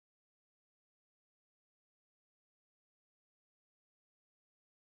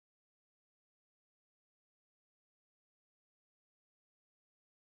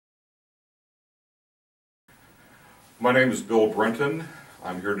My name is Bill Brenton.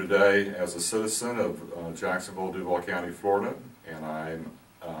 I'm here today as a citizen of Jacksonville, Duval County, Florida, and I'm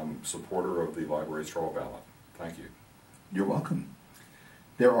a supporter of the library straw ballot. Thank you. You're welcome.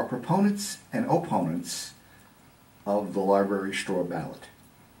 There are proponents and opponents of the library straw ballot.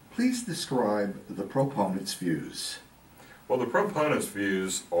 Please describe the proponents' views. Well, the proponents'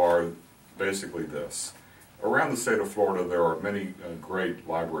 views are basically this. Around the state of Florida, there are many great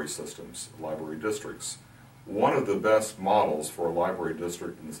library systems, library districts. One of the best models for a library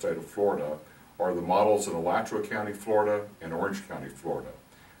district in the state of Florida are the models in Alachua County, Florida, and Orange County, Florida.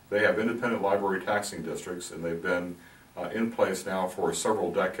 They have independent library taxing districts, and they've been in place now for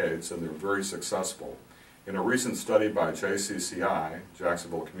several decades, and they're very successful. In a recent study by JCCI,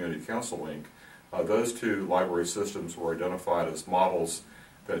 Jacksonville Community Council, Inc., those two library systems were identified as models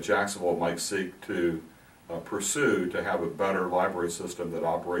that Jacksonville might seek to pursue to have a better library system that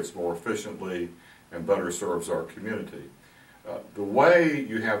operates more efficiently and better serves our community. The way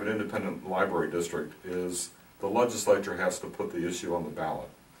you have an independent library district is the legislature has to put the issue on the ballot.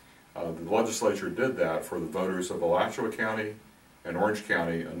 The legislature did that for the voters of Alachua County and Orange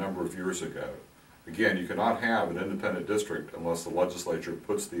County a number of years ago. Again, you cannot have an independent district unless the legislature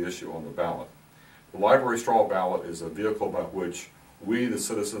puts the issue on the ballot. The library straw ballot is a vehicle by which we, the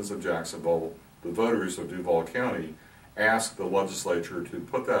citizens of Jacksonville, the voters of Duval County, ask the legislature to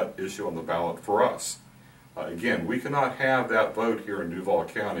put that issue on the ballot for us. Again, we cannot have that vote here in Duval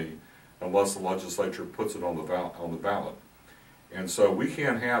County unless the legislature puts it on the ballot. And so we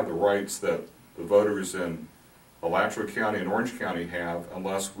can't have the rights that the voters in Alachua County and Orange County have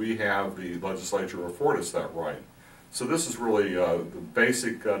unless we have the legislature afford us that right. So this is really the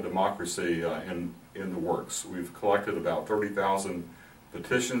basic democracy in the works. We've collected about 30,000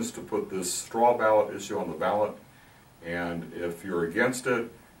 petitions to put this straw ballot issue on the ballot. And if you're against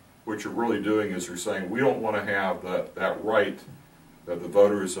it, what you're really doing is you're saying we don't want to have that right that the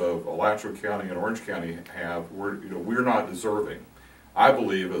voters of Alachua County and Orange County have. We're not deserving. I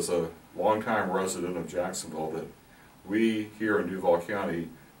believe, as a longtime resident of Jacksonville, that we here in Duval County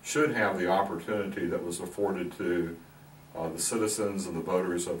should have the opportunity that was afforded to the citizens and the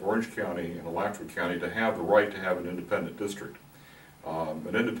voters of Orange County and Alachua County to have the right to have an independent district.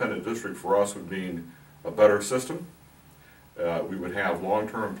 An independent district for us would mean a better system. We would have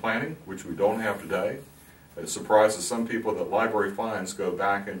long-term planning, which we don't have today. It surprises some people that library fines go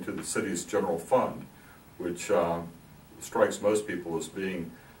back into the city's general fund, which strikes most people as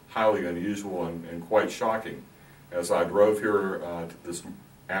being highly unusual and quite shocking. As I drove here this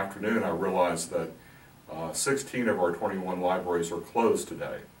afternoon, I realized that 16 of our 21 libraries are closed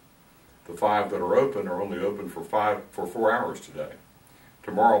today. The 5 that are open are only open for 4 hours today.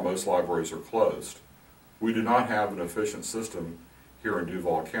 Tomorrow, most libraries are closed. We do not have an efficient system here in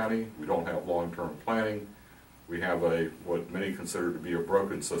Duval County. We don't have long-term planning. We have what many consider to be a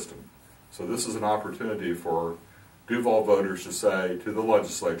broken system. So this is an opportunity for Duval voters to say to the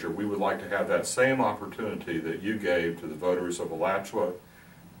legislature, we would like to have that same opportunity that you gave to the voters of Alachua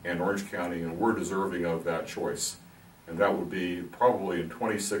and Orange County, and we're deserving of that choice. And that would be probably in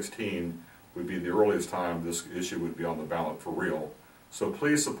 2016 would be the earliest time this issue would be on the ballot for real. So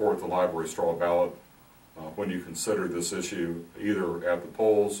please support the library straw ballot when you consider this issue, either at the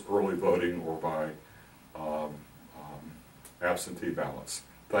polls, early voting, or by absentee ballots.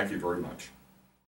 Thank you very much.